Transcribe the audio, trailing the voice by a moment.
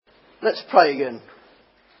Let's pray again.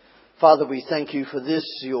 Father, we thank you for this,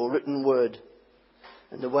 your written word,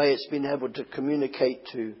 and the way it's been able to communicate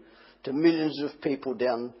to millions of people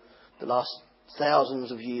down the last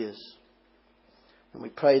thousands of years. And we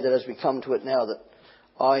pray that as we come to it now, that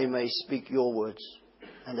I may speak your words,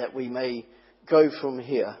 and that we may go from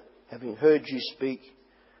here, having heard you speak,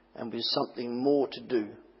 and with something more to do,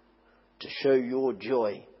 to show your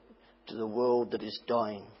joy to the world that is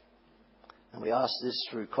dying. And we ask this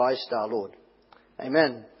through Christ our Lord.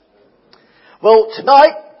 Amen. Well,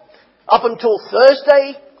 tonight, up until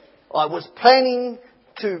Thursday, I was planning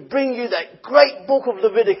to bring you that great book of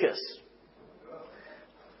Leviticus.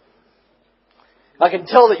 I can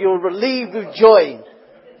tell that you're relieved with joy.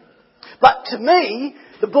 But to me,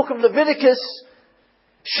 the book of Leviticus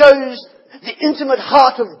shows the intimate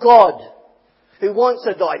heart of God, who wants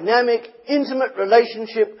a dynamic, intimate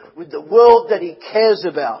relationship with the world that he cares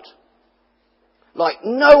about. Like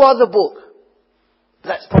no other book.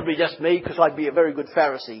 That's probably just me, because I'd be a very good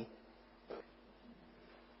Pharisee.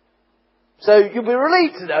 So you'll be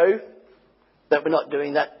relieved to know that we're not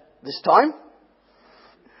doing that this time.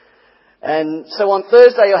 And so on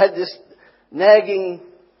Thursday I had this nagging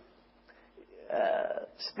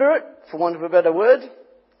spirit, for want of a better word.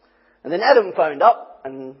 And then Adam phoned up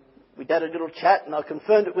and we had a little chat, and I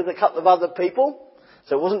confirmed it with a couple of other people.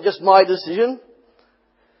 So it wasn't just my decision.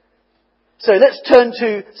 So let's turn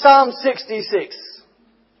to Psalm 66.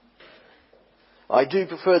 I do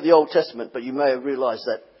prefer the Old Testament, but you may have realised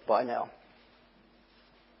that by now.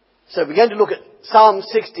 So we're going to look at Psalm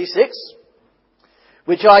 66,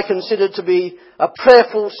 which I consider to be a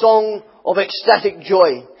prayerful song of ecstatic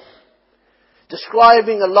joy,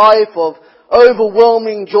 describing a life of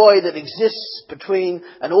overwhelming joy that exists between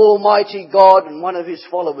an almighty God and one of his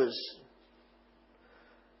followers.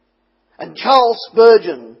 And Charles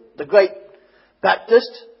Spurgeon, the great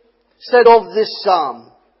Baptist, said of this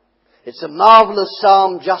psalm, "It's a marvellous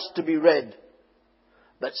psalm just to be read,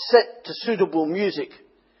 but set to suitable music,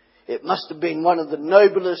 it must have been one of the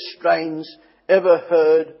noblest strains ever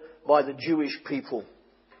heard by the Jewish people."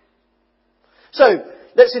 So,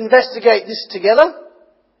 let's investigate this together.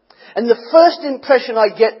 And the first impression I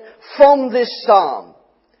get from this psalm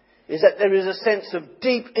is that there is a sense of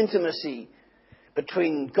deep intimacy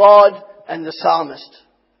between God and the psalmist.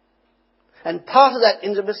 And part of that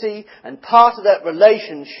intimacy and part of that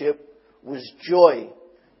relationship was joy.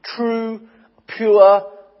 True,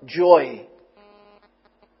 pure joy.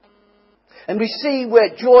 And we see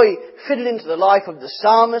where joy fitted into the life of the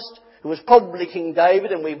psalmist, who was probably King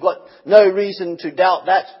David, and we've got no reason to doubt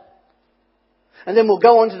that. And then we'll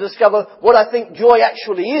go on to discover what I think joy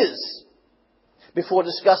actually is, before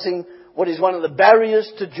discussing what is one of the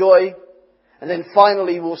barriers to joy. And then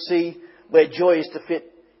finally we'll see where joy is to fit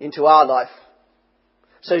into our life.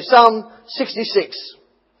 So Psalm 66,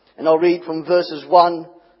 and I'll read from verses 1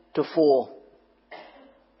 to 4.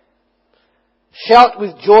 "Shout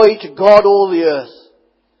with joy to God, all the earth.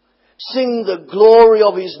 Sing the glory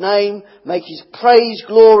of his name. Make his praise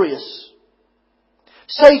glorious.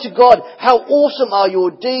 Say to God, how awesome are your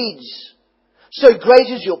deeds. So great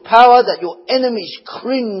is your power that your enemies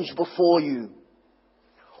cringe before you.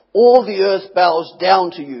 All the earth bows down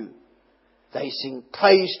to you. They sing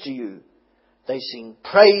praise to you. They sing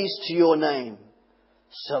praise to your name.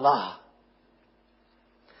 Selah."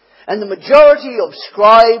 And the majority of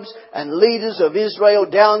scribes and leaders of Israel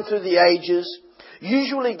down through the ages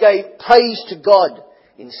usually gave praise to God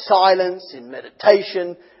in silence, in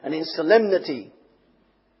meditation, and in solemnity.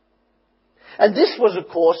 And this was, of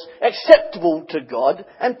course, acceptable to God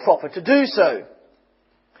and proper to do so.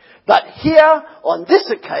 But here, on this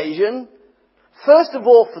occasion, first of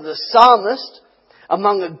all for the psalmist,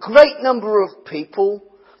 among a great number of people,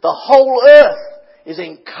 the whole earth is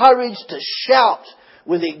encouraged to shout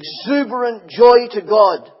with exuberant joy to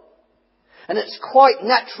God. And it's quite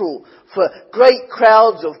natural for great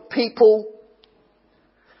crowds of people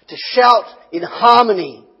to shout in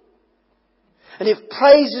harmony. And if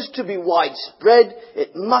praise is to be widespread,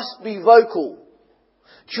 it must be vocal.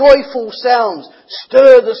 Joyful sounds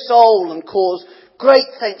stir the soul and cause great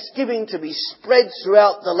thanksgiving to be spread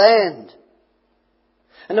throughout the land.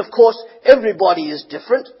 And of course, everybody is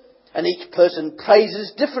different, and each person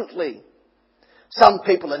praises differently. Some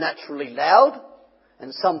people are naturally loud,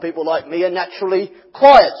 and some people like me are naturally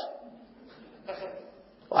quiet.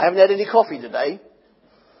 I haven't had any coffee today.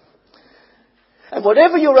 And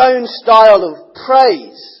whatever your own style of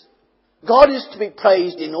praise, God is to be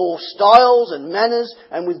praised in all styles and manners,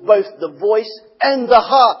 and with both the voice and the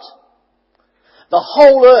heart. The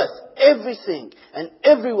whole earth everything and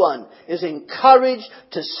everyone is encouraged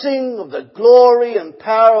to sing of the glory and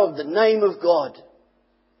power of the name of God.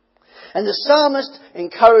 And the psalmist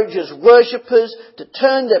encourages worshippers to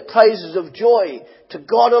turn their praises of joy to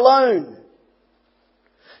God alone,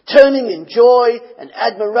 turning in joy and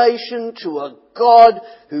admiration to a God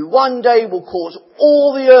who one day will cause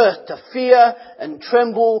all the earth to fear and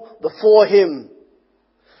tremble before Him.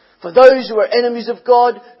 For those who are enemies of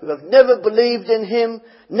God, who have never believed in Him,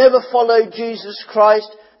 never followed Jesus Christ,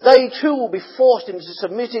 they too will be forced into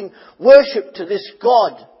submitting worship to this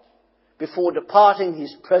God before departing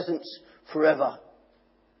His presence forever.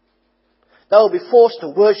 They will be forced to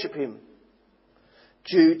worship Him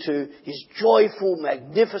due to His joyful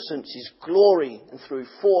magnificence, His glory, and through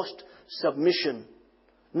forced submission,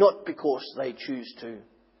 not because they choose to.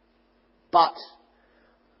 But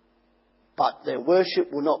their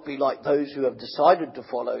worship will not be like those who have decided to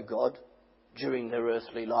follow God during their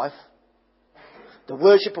earthly life. The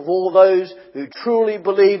worship of all those who truly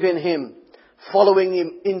believe in Him, following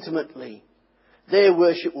Him intimately, their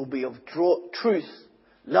worship will be of truth,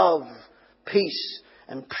 love, peace,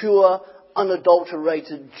 and pure,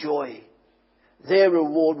 unadulterated joy. Their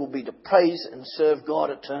reward will be to praise and serve God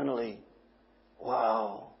eternally.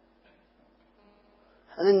 Wow.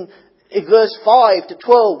 And then in verse 5 to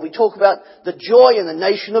 12, we talk about the joy in the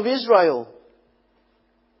nation of Israel.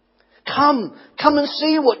 Come and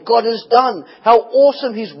see what God has done. How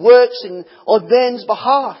awesome His works on man's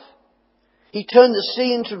behalf. He turned the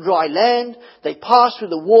sea into dry land. They passed through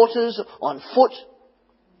the waters on foot.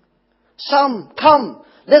 Come,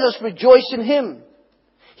 let us rejoice in Him.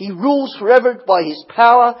 He rules forever by His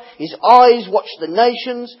power. His eyes watch the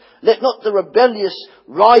nations. Let not the rebellious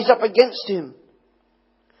rise up against Him.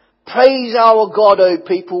 Praise our God, O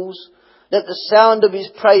peoples. Let the sound of His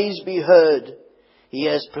praise be heard. He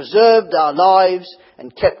has preserved our lives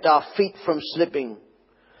and kept our feet from slipping.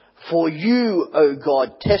 For You, O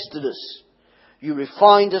God, tested us. You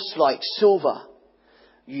refined us like silver.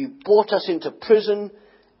 You brought us into prison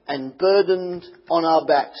and burdened on our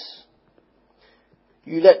backs.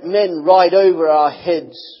 You let men ride over our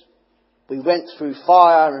heads. We went through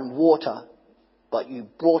fire and water, but You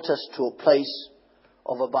brought us to a place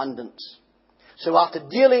of abundance. So after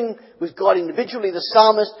dealing with God individually, the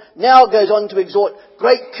psalmist now goes on to exhort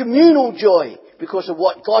great communal joy because of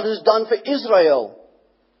what God has done for Israel.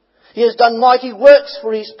 He has done mighty works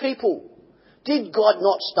for His people. Did God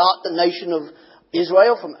not start the nation of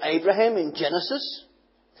Israel from Abraham in Genesis?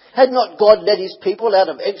 Had not God led His people out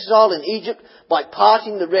of exile in Egypt by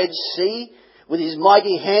parting the Red Sea with His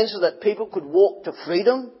mighty hand so that people could walk to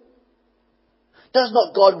freedom? Does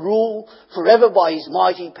not God rule forever by His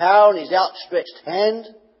mighty power and His outstretched hand?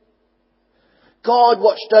 God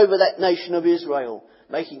watched over that nation of Israel,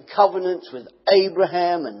 making covenants with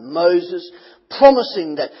Abraham and Moses,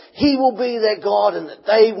 promising that He will be their God and that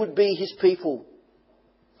they would be His people.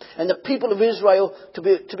 And the people of Israel to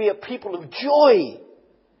be a people of joy.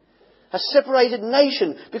 A separated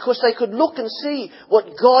nation because they could look and see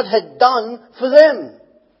what God had done for them.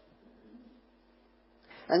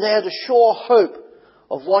 And they had a sure hope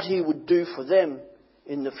of what He would do for them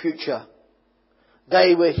in the future.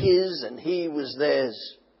 They were His and He was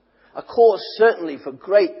theirs. A cause certainly for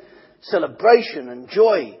great celebration and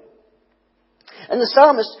joy. And the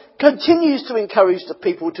psalmist continues to encourage the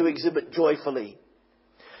people to exhibit joyfully.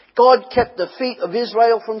 God kept the feet of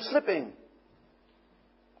Israel from slipping.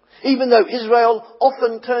 Even though Israel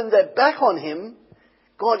often turned their back on Him,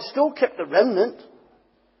 God still kept a remnant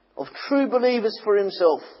of true believers for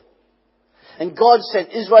Himself. And God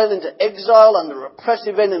sent Israel into exile under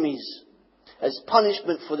oppressive enemies as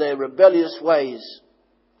punishment for their rebellious ways.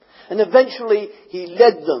 And eventually He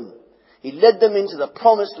led them. He led them into the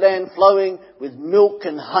promised land flowing with milk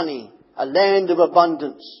and honey, a land of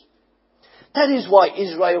abundance. That is why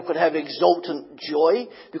Israel could have exultant joy,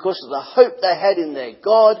 because of the hope they had in their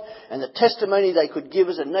God and the testimony they could give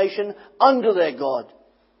as a nation under their God.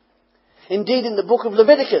 Indeed, in the book of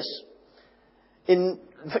Leviticus, in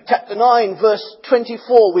chapter 9, verse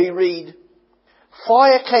 24, we read,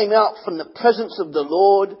 "Fire came out from the presence of the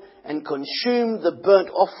Lord and consumed the burnt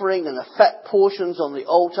offering and the fat portions on the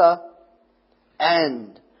altar.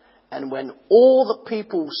 And when all the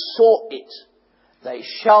people saw it, they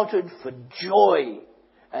shouted for joy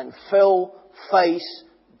and fell face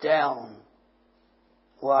down."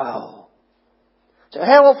 Wow. So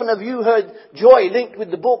how often have you heard joy linked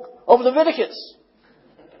with the book of Leviticus?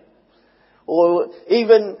 Or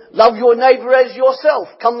even love your neighbour as yourself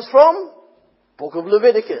comes from book of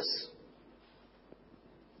Leviticus.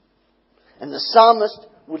 And the psalmist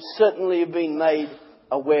would certainly have been made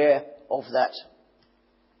aware of that.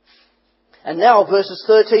 And now verses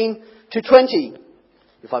 13 to 20,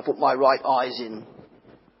 if I put my right eyes in.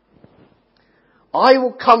 I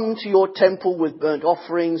will come to your temple with burnt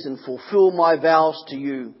offerings and fulfill my vows to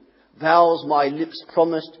you, vows my lips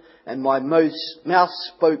promised and my mouth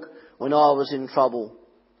spoke when I was in trouble.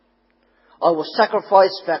 I will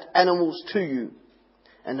sacrifice fat animals to you,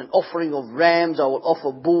 and an offering of rams I will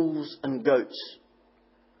offer bulls and goats.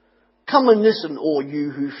 Come and listen, all you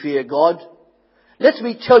who fear God. Let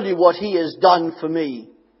me tell you what he has done for me.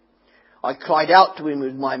 I cried out to him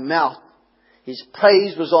with my mouth. His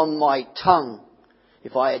praise was on my tongue.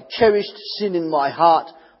 If I had cherished sin in my heart,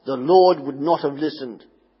 the Lord would not have listened.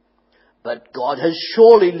 But God has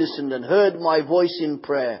surely listened and heard my voice in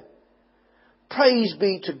prayer. Praise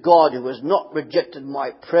be to God who has not rejected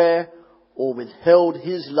my prayer or withheld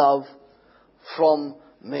his love from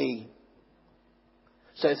me.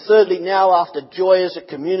 So thirdly, now after joy as a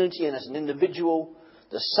community and as an individual,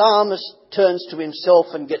 the psalmist turns to himself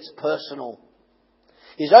and gets personal.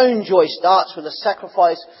 His own joy starts with a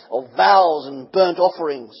sacrifice of vows and burnt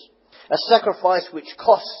offerings, a sacrifice which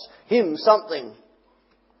costs him something.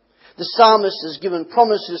 The psalmist has given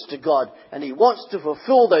promises to God, and he wants to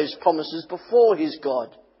fulfill those promises before his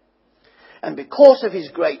God. And because of his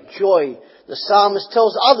great joy, the psalmist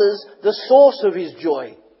tells others the source of his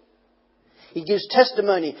joy. He gives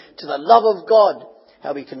testimony to the love of God,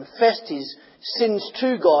 how he confessed his sins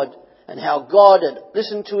to God, and how God had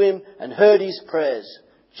listened to him and heard his prayers,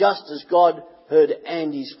 just as God heard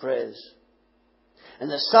Andy's prayers. And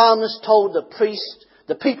the psalmist told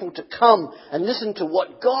the people to come and listen to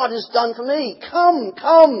what God has done for me. Come,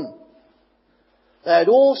 come. They had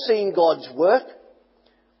all seen God's work,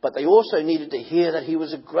 but they also needed to hear that he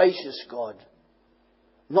was a gracious God,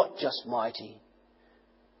 not just mighty.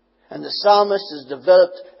 And the psalmist has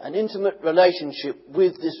developed an intimate relationship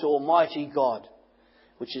with this almighty God,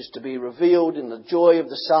 which is to be revealed in the joy of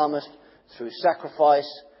the psalmist through sacrifice,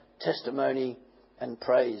 testimony, and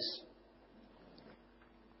praise.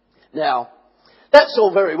 Now, that's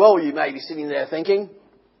all very well, you may be sitting there thinking,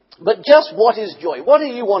 but just what is joy? What are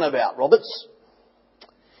you on about, Roberts?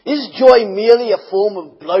 Is joy merely a form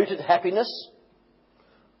of bloated happiness?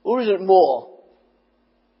 Or is it more?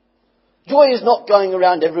 Joy is not going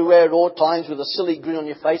around everywhere at all times with a silly grin on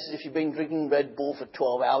your face as if you've been drinking Red Bull for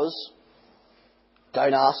 12 hours.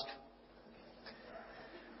 Don't ask.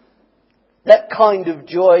 That kind of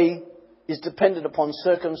joy is dependent upon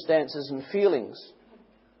circumstances and feelings.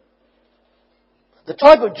 The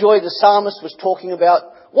type of joy the psalmist was talking about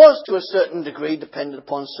was to a certain degree dependent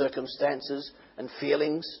upon circumstances and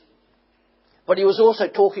feelings. But he was also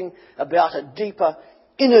talking about a deeper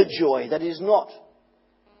inner joy that is not.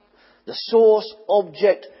 The source,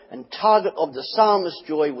 object and target of the psalmist's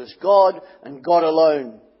joy was God and God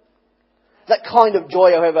alone. That kind of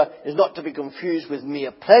joy, however, is not to be confused with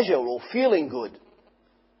mere pleasure or feeling good.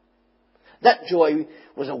 That joy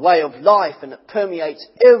was a way of life, and it permeates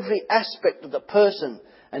every aspect of the person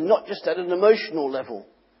and not just at an emotional level.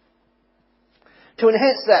 To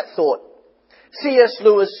enhance that thought, C.S.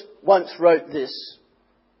 Lewis once wrote this: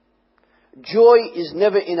 "Joy is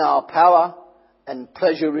never in our power, and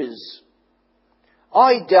pleasure is.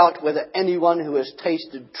 I doubt whether anyone who has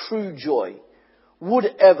tasted true joy would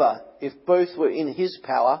ever, if both were in his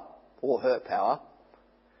power or her power,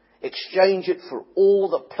 exchange it for all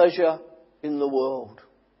the pleasure in the world."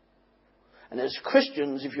 And as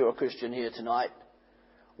Christians, if you're a Christian here tonight,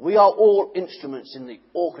 we are all instruments in the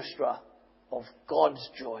orchestra of God's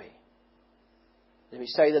joy. Let me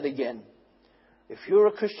say that again. If you're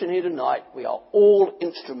a Christian here tonight, we are all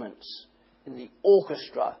instruments in the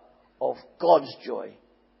orchestra of God's joy.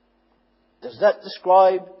 Does that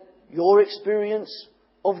describe your experience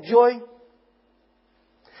of joy?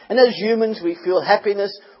 And as humans, we feel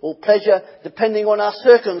happiness or pleasure depending on our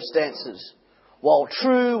circumstances, while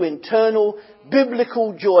true, internal,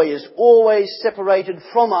 biblical joy is always separated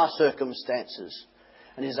from our circumstances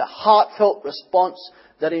and is a heartfelt response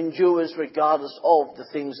that endures regardless of the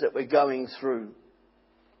things that we're going through.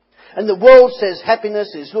 And the world says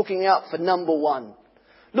happiness is looking out for number one.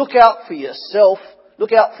 Look out for yourself,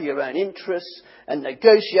 look out for your own interests, and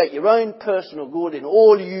negotiate your own personal good in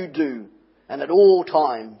all you do and at all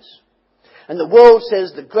times. And the world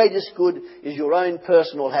says the greatest good is your own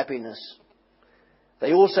personal happiness.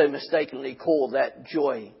 They also mistakenly call that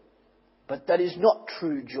joy. But that is not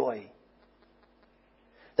true joy.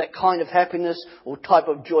 That kind of happiness or type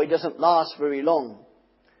of joy doesn't last very long.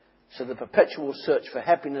 So the perpetual search for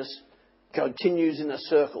happiness continues in a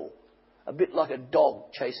circle, a bit like a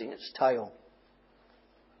dog chasing its tail.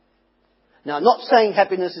 Now, I'm not saying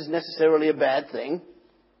happiness is necessarily a bad thing,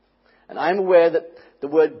 And I am aware that the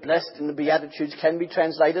word blessed in the Beatitudes can be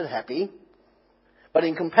translated happy. But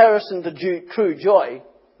in comparison to true joy,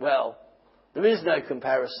 well, there is no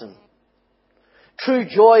comparison. True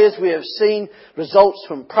joy, as we have seen, results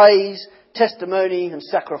from praise, testimony and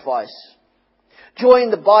sacrifice. Joy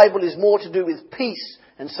in the Bible is more to do with peace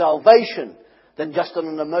and salvation than just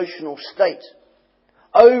an emotional state.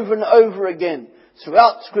 Over and over again,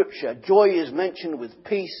 throughout Scripture, joy is mentioned with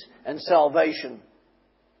peace and salvation.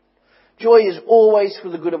 Joy is always for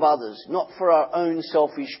the good of others, not for our own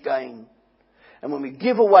selfish gain. And when we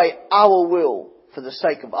give away our will for the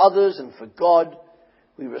sake of others and for God,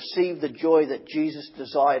 we receive the joy that Jesus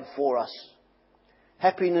desired for us.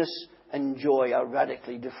 Happiness and joy are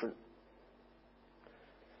radically different.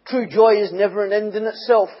 True joy is never an end in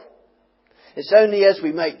itself. It's only as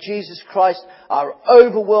we make Jesus Christ our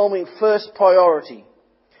overwhelming first priority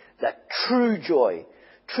that true joy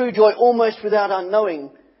almost without our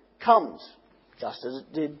knowing, comes, just as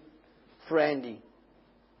it did for Andy.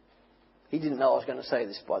 He didn't know I was going to say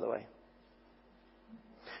this, by the way.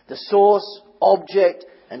 The source, object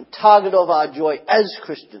and target of our joy as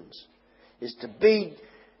Christians is to be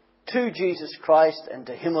to Jesus Christ and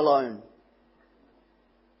to Him alone.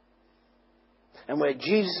 And where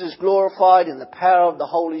Jesus is glorified in the power of the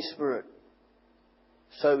Holy Spirit,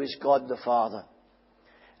 so is God the Father.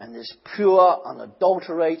 And this pure,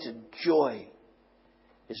 unadulterated joy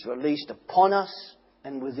is released upon us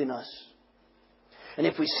and within us. And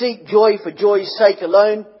if we seek joy for joy's sake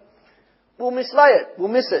alone, we'll mislay it, we'll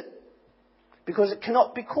miss it, because it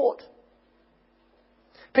cannot be caught.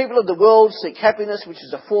 People of the world seek happiness, which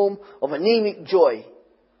is a form of anemic joy.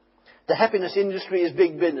 The happiness industry is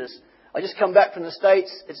big business. I just come back from the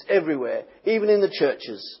States, it's everywhere, even in the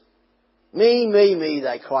churches. Me, me, me,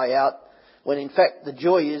 they cry out, when in fact the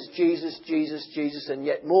joy is Jesus, Jesus, Jesus, and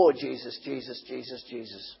yet more Jesus, Jesus, Jesus,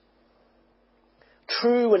 Jesus.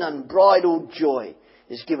 True and unbridled joy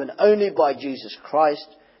is given only by Jesus Christ,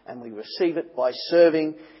 and we receive it by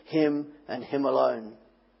serving Him and Him alone.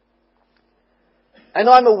 And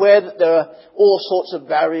I'm aware that there are all sorts of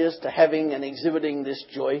barriers to having and exhibiting this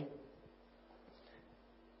joy.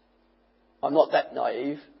 I'm not that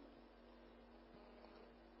naive.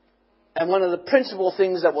 And one of the principal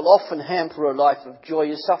things that will often hamper a life of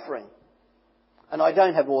joy is suffering. And I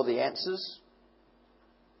don't have all the answers.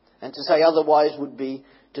 And to say otherwise would be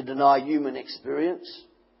to deny human experience.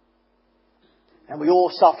 And we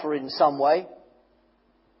all suffer in some way.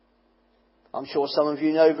 I'm sure some of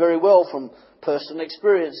you know very well from personal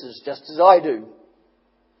experiences, just as I do.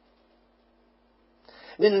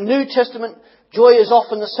 And in the New Testament, joy is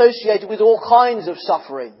often associated with all kinds of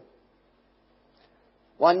suffering.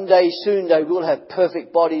 One day soon they will have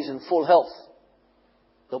perfect bodies and full health.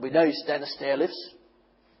 There'll be no stair lifts.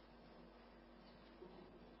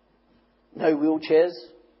 No wheelchairs.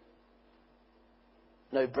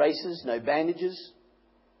 No braces, no bandages.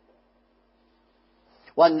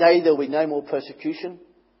 One day there'll be no more persecution,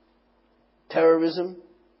 terrorism,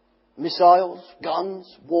 missiles,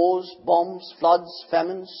 guns, wars, bombs, floods,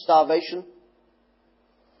 famines, starvation.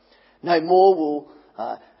 No more will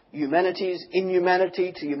humanity's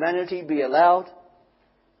inhumanity to humanity be allowed.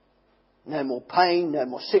 No more pain, no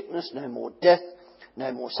more sickness, no more death,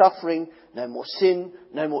 no more suffering, no more sin,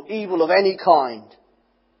 no more evil of any kind.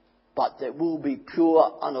 But there will be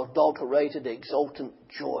pure, unadulterated, exultant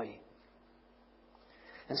joy.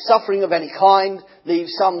 And suffering of any kind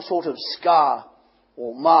leaves some sort of scar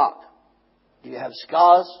or mark. Do you have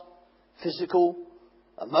scars? Physical,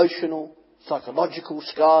 emotional, psychological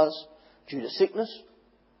scars due to sickness?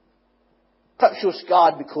 Perhaps you're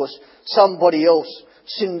scarred because somebody else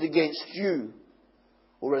sinned against you,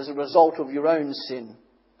 or as a result of your own sin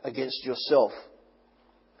against yourself.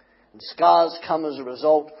 And scars come as a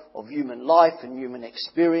result of human life and human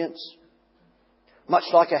experience. Much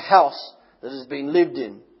like a house that has been lived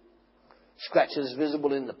in. Scratches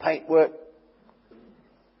visible in the paintwork,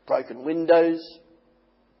 broken windows,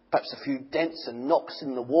 perhaps a few dents and knocks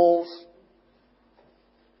in the walls.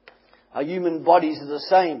 Our human bodies are the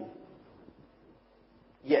same.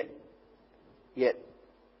 Yet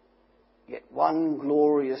one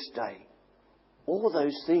glorious day, all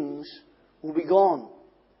those things will be gone,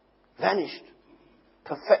 vanished,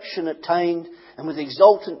 perfection attained, and with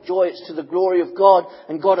exultant joy it's to the glory of God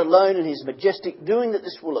and God alone in His majestic doing that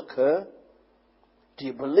this will occur. Do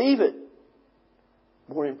you believe it?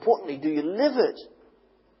 More importantly, do you live it?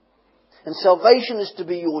 And salvation is to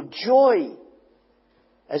be your joy,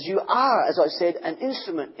 as you are, as I said, an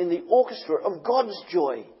instrument in the orchestra of God's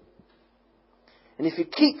joy. And if you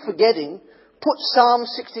keep forgetting Put Psalm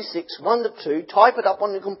 66, 1 to 2, type it up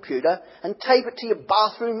on the computer and tape it to your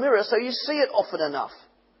bathroom mirror so you see it often enough.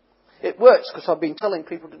 It works because I've been telling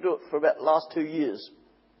people to do it for about the last 2 years.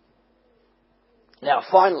 Now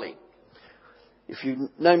finally, if you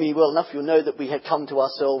know me well enough, you'll know that we had come to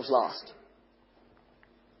ourselves last.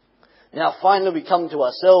 Now finally we come to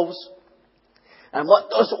ourselves. And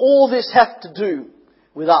what does all this have to do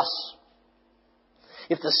with us?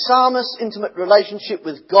 If the psalmist's intimate relationship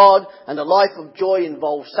with God and a life of joy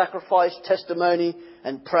involves sacrifice, testimony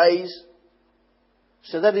and praise,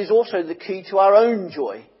 so that is also the key to our own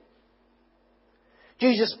joy.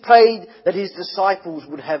 Jesus prayed that his disciples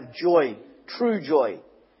would have joy, true joy.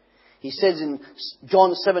 He says in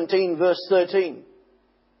John 17 verse 13,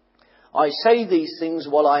 I say these things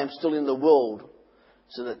while I am still in the world,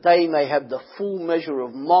 so that they may have the full measure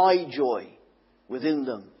of my joy within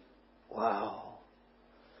them. Wow.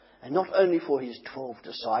 And not only for his 12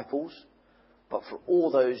 disciples, but for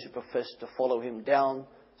all those who profess to follow him down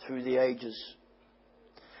through the ages.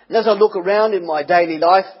 And as I look around in my daily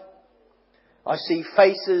life, I see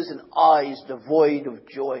faces and eyes devoid of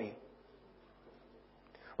joy.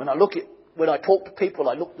 When I talk to people,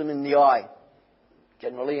 I look them in the eye.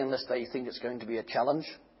 Generally, unless they think it's going to be a challenge.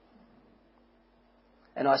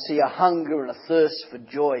 And I see a hunger and a thirst for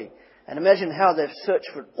joy. And imagine how they've searched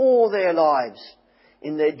for it all their lives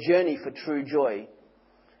in their journey for true joy.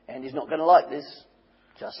 Andy's not going to like this,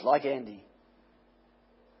 just like Andy.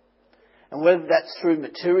 And whether that's through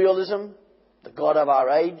materialism, the God of our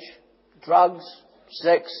age, drugs,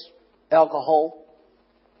 sex, alcohol,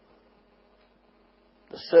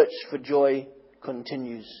 the search for joy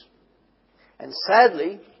continues. And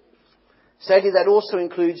sadly, that also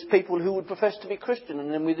includes people who would profess to be Christian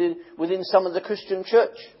and then within some of the Christian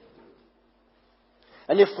church.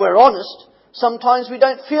 And if we're honest, sometimes we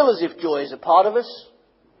don't feel as if joy is a part of us.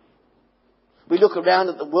 We look around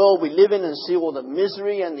at the world we live in and see all the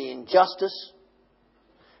misery and the injustice.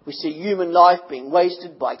 We see human life being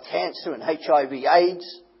wasted by cancer and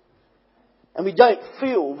HIV/AIDS. And we don't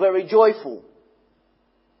feel very joyful.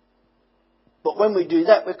 But when we do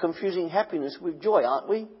that, we're confusing happiness with joy, aren't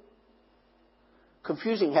we?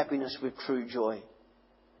 Confusing happiness with true joy.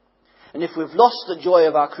 And if we've lost the joy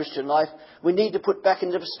of our Christian life, we need to put back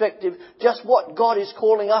into perspective just what God is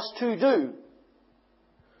calling us to do.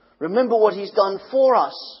 Remember what he's done for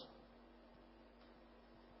us.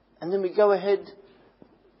 And then we go ahead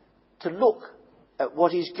to look at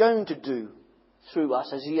what he's going to do through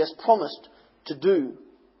us as he has promised to do.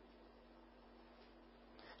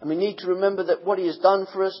 And we need to remember that what he has done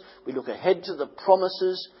for us, we look ahead to the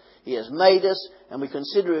promises he has made us, and we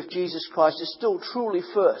consider if Jesus Christ is still truly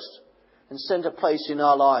first and centre place in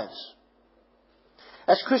our lives.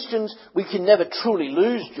 As Christians, we can never truly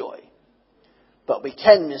lose joy, but we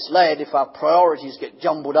can misled if our priorities get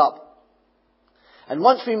jumbled up. And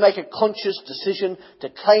once we make a conscious decision to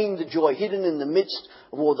claim the joy hidden in the midst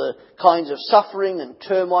of all the kinds of suffering and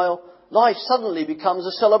turmoil, life suddenly becomes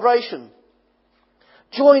a celebration.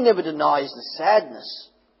 Joy never denies the sadness,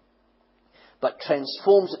 but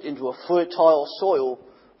transforms it into a fertile soil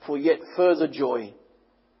for yet further joy.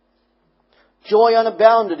 Joy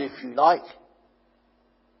unbounded, if you like.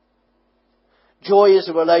 Joy is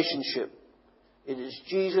a relationship. It is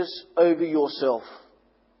Jesus over yourself.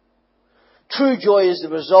 True joy is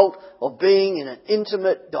the result of being in an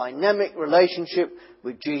intimate, dynamic relationship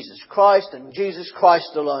with Jesus Christ and Jesus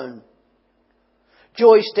Christ alone.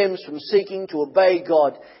 Joy stems from seeking to obey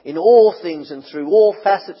God in all things and through all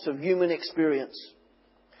facets of human experience.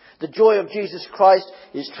 The joy of Jesus Christ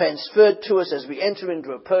is transferred to us as we enter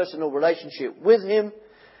into a personal relationship with him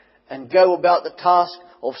and go about the task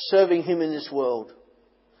of serving him in this world.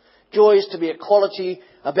 Joy is to be a quality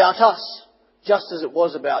about us, just as it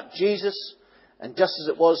was about Jesus and just as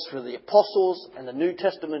it was for the apostles and the New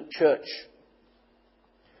Testament church.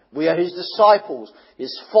 We are his disciples,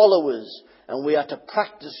 his followers, and we are to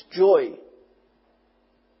practice joy.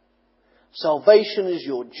 Salvation is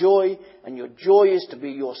your joy, and your joy is to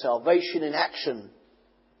be your salvation in action.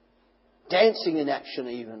 Dancing in action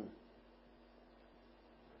even.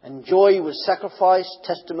 And joy was sacrifice,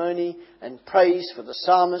 testimony, and praise for the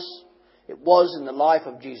psalmist. It was in the life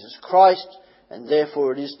of Jesus Christ, and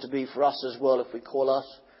therefore it is to be for us as well if we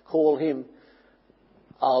call him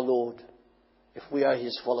our Lord, if we are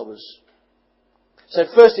his followers. So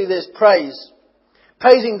firstly, there's praise.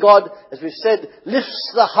 Praising God, as we've said,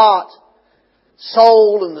 lifts the heart,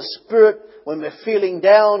 soul and the spirit when we're feeling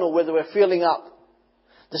down or whether we're feeling up.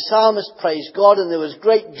 The psalmist praised God and there was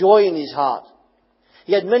great joy in his heart.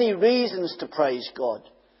 He had many reasons to praise God.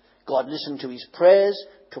 God listened to his prayers,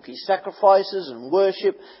 took his sacrifices and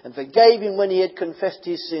worship, and forgave him when he had confessed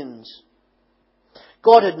his sins.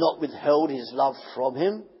 God had not withheld his love from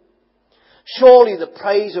him. Surely the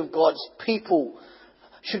praise of God's people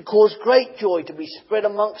should cause great joy to be spread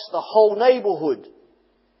amongst the whole neighbourhood.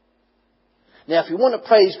 Now, if you want to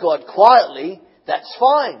praise God quietly, that's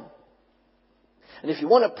fine. And if you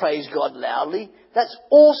want to praise God loudly, that's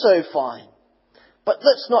also fine. But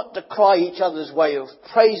let's not decry each other's way of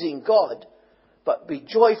praising God, but be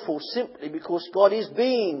joyful simply because God is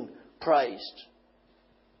being praised.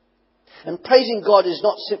 And praising God is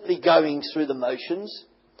not simply going through the motions,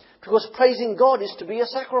 because praising God is to be a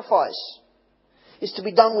sacrifice. It's to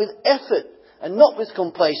be done with effort and not with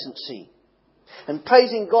complacency. And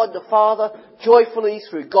praising God the Father joyfully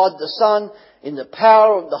through God the Son in the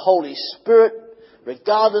power of the Holy Spirit,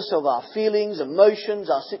 regardless of our feelings,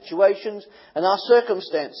 emotions, our situations and our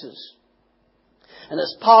circumstances. And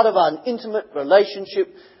as part of our intimate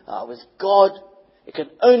relationship with God, it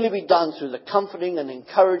can only be done through the comforting and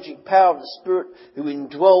encouraging power of the Spirit who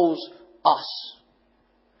indwells us.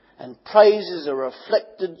 And praise is a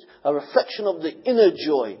reflection of the inner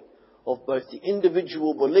joy of both the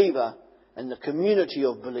individual believer and the community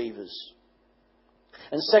of believers.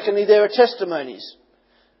 And secondly, there are testimonies.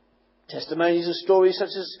 Testimonies are stories such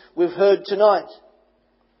as we've heard tonight.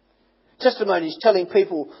 Testimonies telling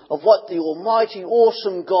people of what the almighty,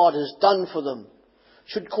 awesome God has done for them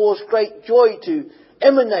should cause great joy to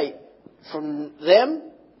emanate from them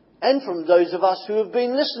and from those of us who have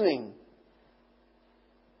been listening.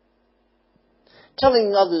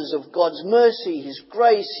 Telling others of God's mercy, His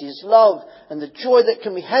grace, His love, and the joy that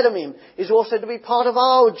can be had of Him is also to be part of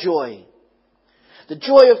our joy. The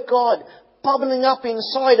joy of God bubbling up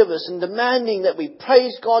inside of us and demanding that we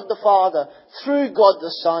praise God the Father through God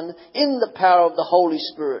the Son in the power of the Holy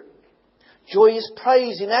Spirit. Joy is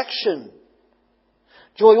praise in action.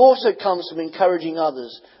 Joy also comes from encouraging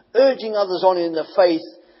others, urging others on in the faith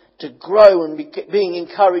to grow and being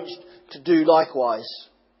encouraged to do likewise.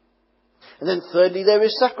 And then thirdly, there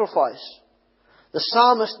is sacrifice. The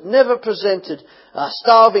psalmist never presented a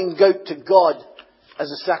starving goat to God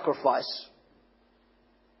as a sacrifice,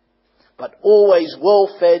 but always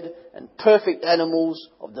well-fed and perfect animals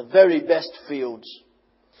of the very best fields.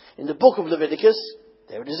 In the book of Leviticus,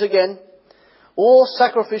 there it is again, all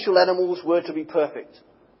sacrificial animals were to be perfect,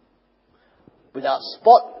 without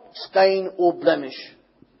spot, stain or blemish.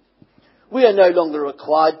 We are no longer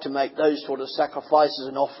required to make those sort of sacrifices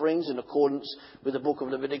and offerings in accordance with the book of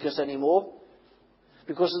Leviticus anymore,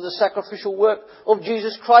 because of the sacrificial work of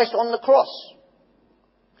Jesus Christ on the cross.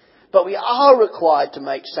 But we are required to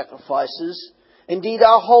make sacrifices. Indeed,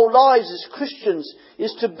 our whole lives as Christians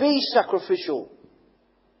is to be sacrificial.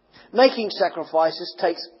 Making sacrifices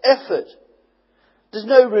takes effort. There's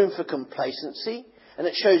no room for complacency, and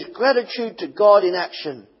it shows gratitude to God in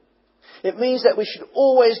action. It means that we should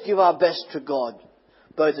always give our best to God,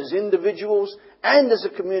 both as individuals and as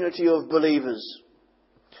a community of believers.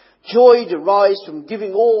 Joy derives from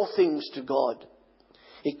giving all things to God.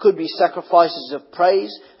 It could be sacrifices of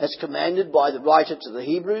praise as commanded by the writer to the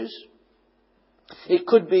Hebrews. It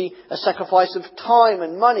could be a sacrifice of time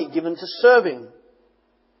and money given to serving.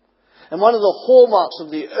 And one of the hallmarks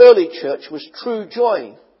of the early church was true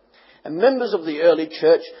joy. And members of the early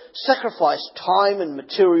church sacrificed time and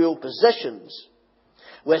material possessions.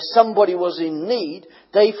 Where somebody was in need,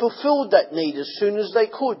 they fulfilled that need as soon as they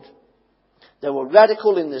could. They were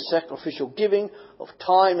radical in their sacrificial giving of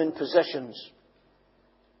time and possessions.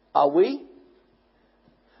 Are we?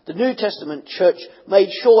 The New Testament church made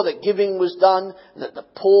sure that giving was done, and that the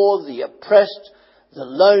poor, the oppressed, the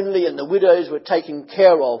lonely and the widows were taken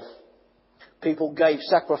care of. People gave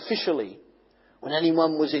sacrificially. When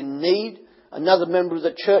anyone was in need, another member of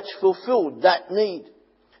the church fulfilled that need.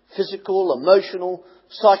 Physical, emotional,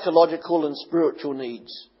 psychological and spiritual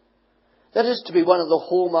needs. That is to be one of the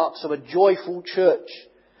hallmarks of a joyful church.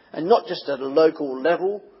 And not just at a local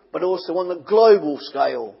level, but also on the global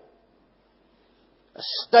scale. A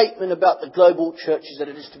statement about the global church is that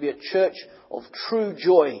it is to be a church of true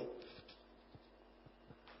joy.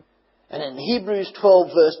 And in Hebrews 12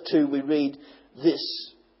 verse 2 we read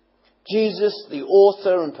this. Jesus, the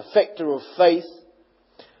author and perfecter of faith,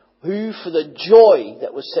 who for the joy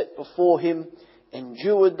that was set before him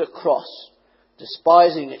endured the cross,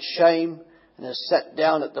 despising its shame, and has sat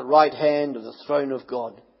down at the right hand of the throne of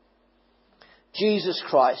God. Jesus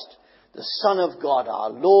Christ, the Son of God, our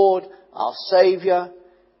Lord, our Saviour,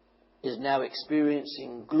 is now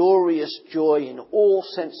experiencing glorious joy in all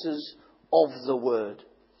senses of the word.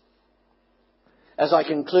 As I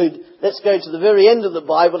conclude, let's go to the very end of the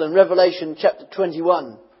Bible in Revelation chapter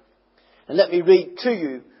 21. And let me read to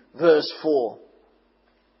you verse 4.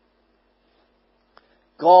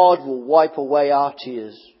 God will wipe away our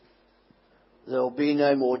tears. There will be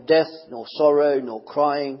no more death, nor sorrow, nor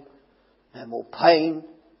crying, no more pain,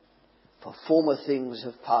 for former things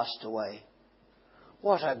have passed away.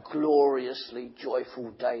 What a gloriously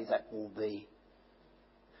joyful day that will be.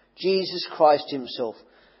 Jesus Christ himself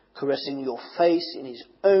caressing your face in his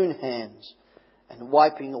own hands and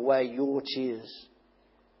wiping away your tears.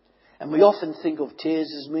 And we often think of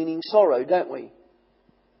tears as meaning sorrow, don't we?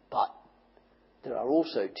 But there are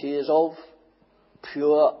also tears of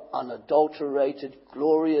pure, unadulterated,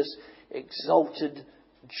 glorious, exalted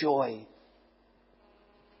joy.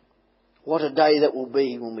 What a day that will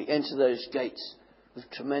be when we enter those gates with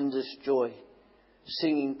tremendous joy,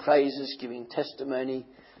 singing praises, giving testimony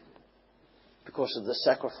because of the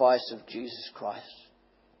sacrifice of Jesus Christ.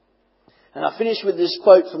 And I finish with this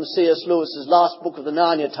quote from C.S. Lewis's last book of the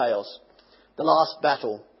Narnia Tales, The Last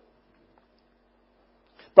Battle.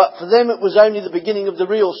 But for them it was only the beginning of the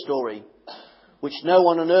real story, which no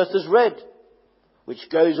one on earth has read, which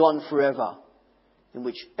goes on forever, in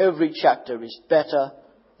which every chapter is better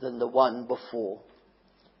than the one before.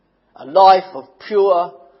 A life of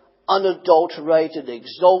pure, unadulterated,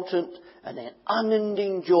 exultant, and an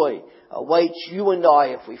unending joy awaits you and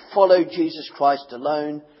I if we follow Jesus Christ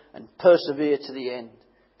alone and persevere to the end.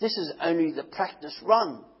 This is only the practice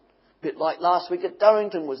run. A bit like last week at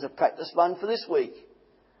Durrington was the practice run for this week.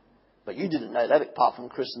 But you didn't know that apart from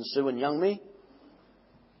Chris and Sue and young me.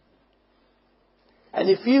 And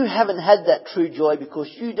if you haven't had that true joy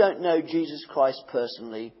because you don't know Jesus Christ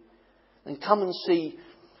personally, then come and see.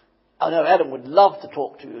 I know Adam would love to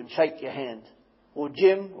talk to you and shake your hand. Or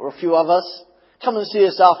Jim, or a few of us. Come and see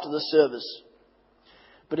us after the service.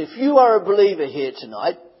 But if you are a believer here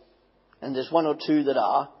tonight, and there's one or two that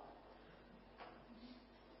are,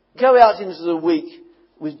 go out into the week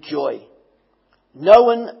with joy.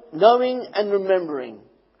 Knowing and remembering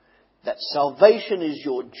that salvation is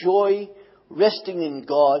your joy, resting in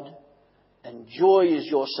God, and joy is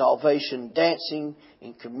your salvation, dancing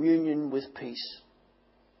in communion with peace.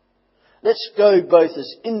 Let's go both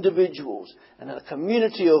as individuals and a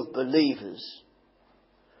community of believers,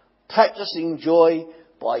 practicing joy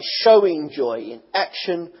by showing joy in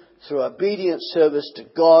action through obedient service to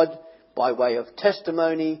God by way of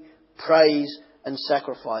testimony, praise and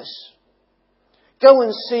sacrifice. Go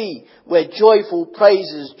and see where joyful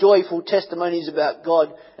praises, joyful testimonies about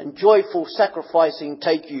God and joyful sacrificing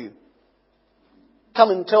take you.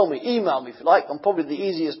 Come and tell me. Email me if you like. I'm probably the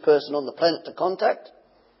easiest person on the planet to contact.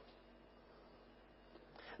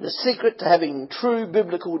 The secret to having true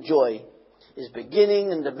biblical joy is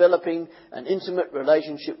beginning and developing an intimate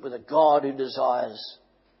relationship with a God who desires.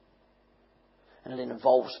 And it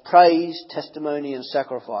involves praise, testimony and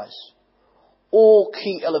sacrifice. All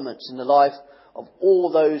key elements in the life of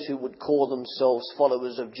all those who would call themselves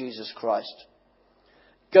followers of Jesus Christ.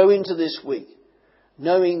 Go into this week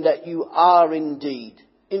knowing that you are indeed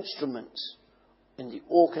instruments in the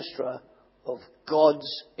orchestra of God's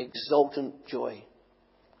exultant joy.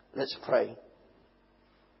 Let's pray.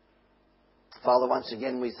 Father, once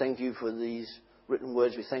again we thank you for these written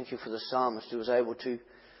words. We thank you for the psalmist who was able to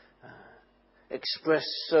express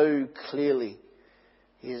so clearly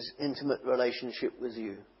his intimate relationship with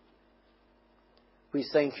you. We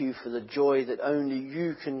thank you for the joy that only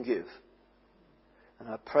you can give. And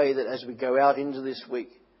I pray that as we go out into this week,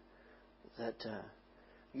 that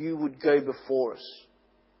you would go before us.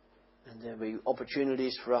 And there will be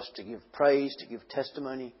opportunities for us to give praise, to give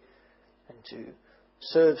testimony, and to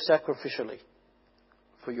serve sacrificially.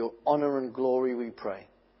 For your honour and glory we pray.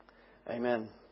 Amen.